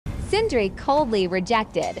Sindri coldly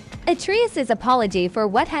rejected Atreus' apology for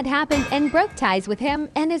what had happened and broke ties with him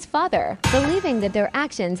and his father, believing that their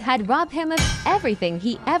actions had robbed him of everything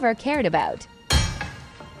he ever cared about.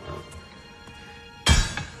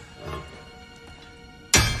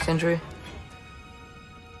 Sindri?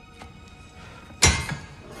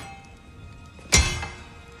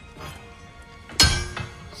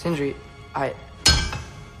 Sindri,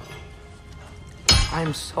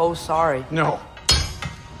 I'm so sorry. No.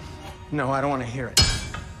 No, I don't want to hear it.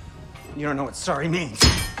 You don't know what sorry means.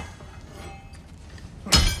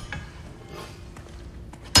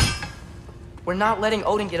 We're not letting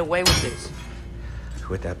Odin get away with this.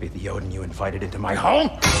 Would that be the Odin you invited into my home?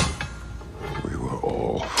 We were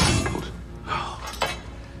all fooled.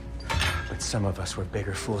 But some of us were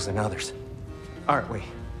bigger fools than others. Aren't we?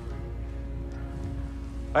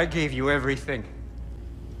 I gave you everything.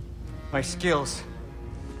 My skills.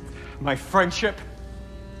 My friendship.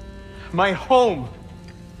 My home.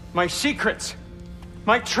 My secrets.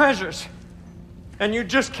 My treasures. And you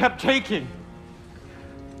just kept taking.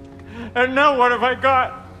 And now what have I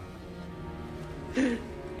got?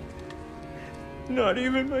 Not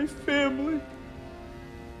even my family.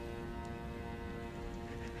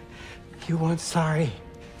 You want sorry?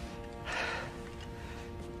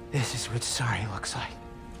 This is what sorry looks like.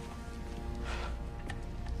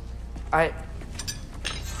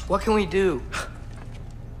 What can we do?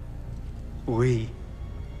 We.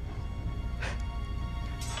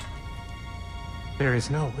 There is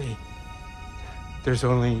no we. There's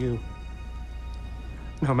only you.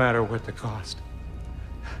 No matter what the cost.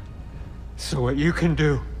 So what you can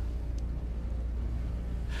do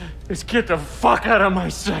is get the fuck out of my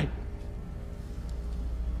sight.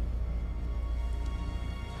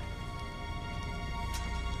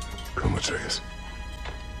 Come, Atreus.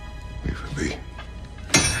 Leave it be.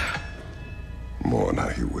 More than how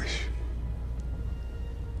you wish.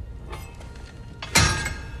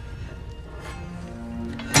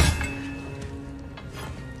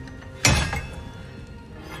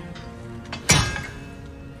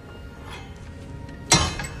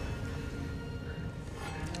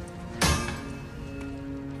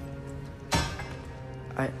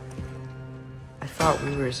 I thought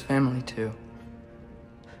we were his family too.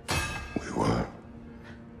 We were.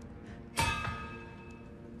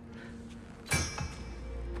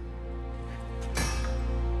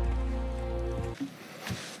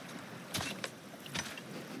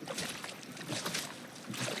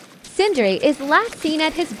 Sindri is last seen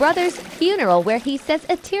at his brother's funeral where he says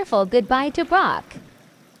a tearful goodbye to Brok.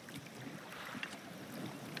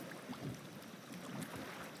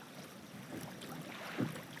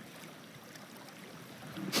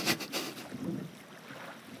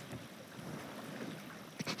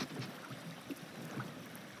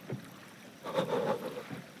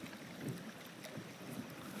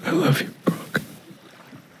 I love you, Brok.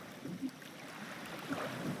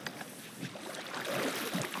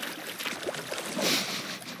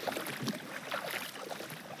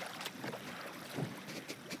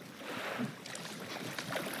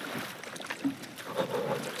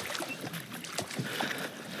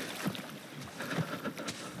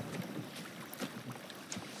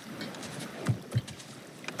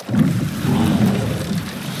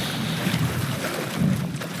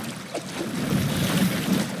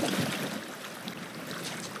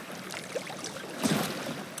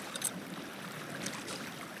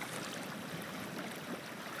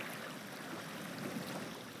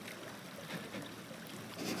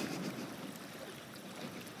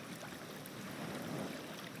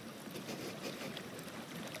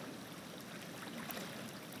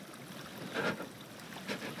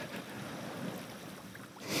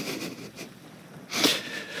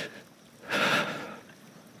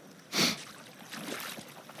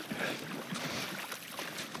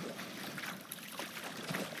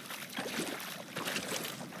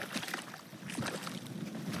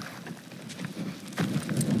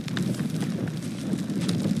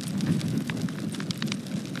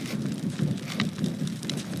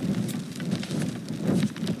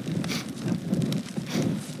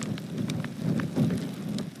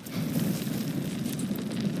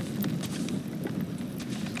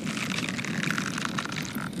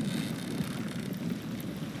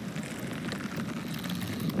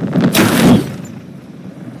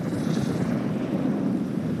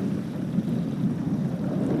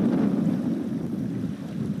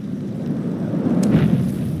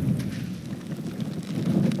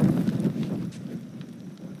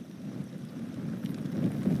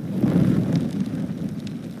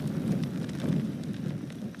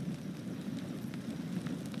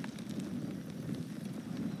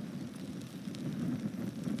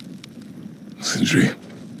 Sindri.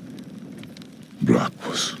 Brok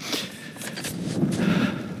was...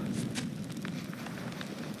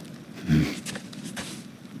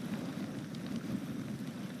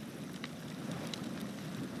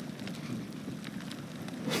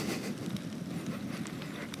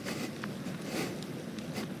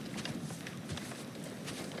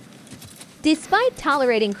 Despite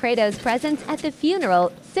tolerating Kratos' presence at the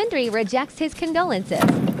funeral, Sindri rejects his condolences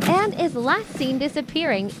and is last seen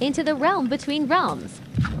disappearing into the realm between realms.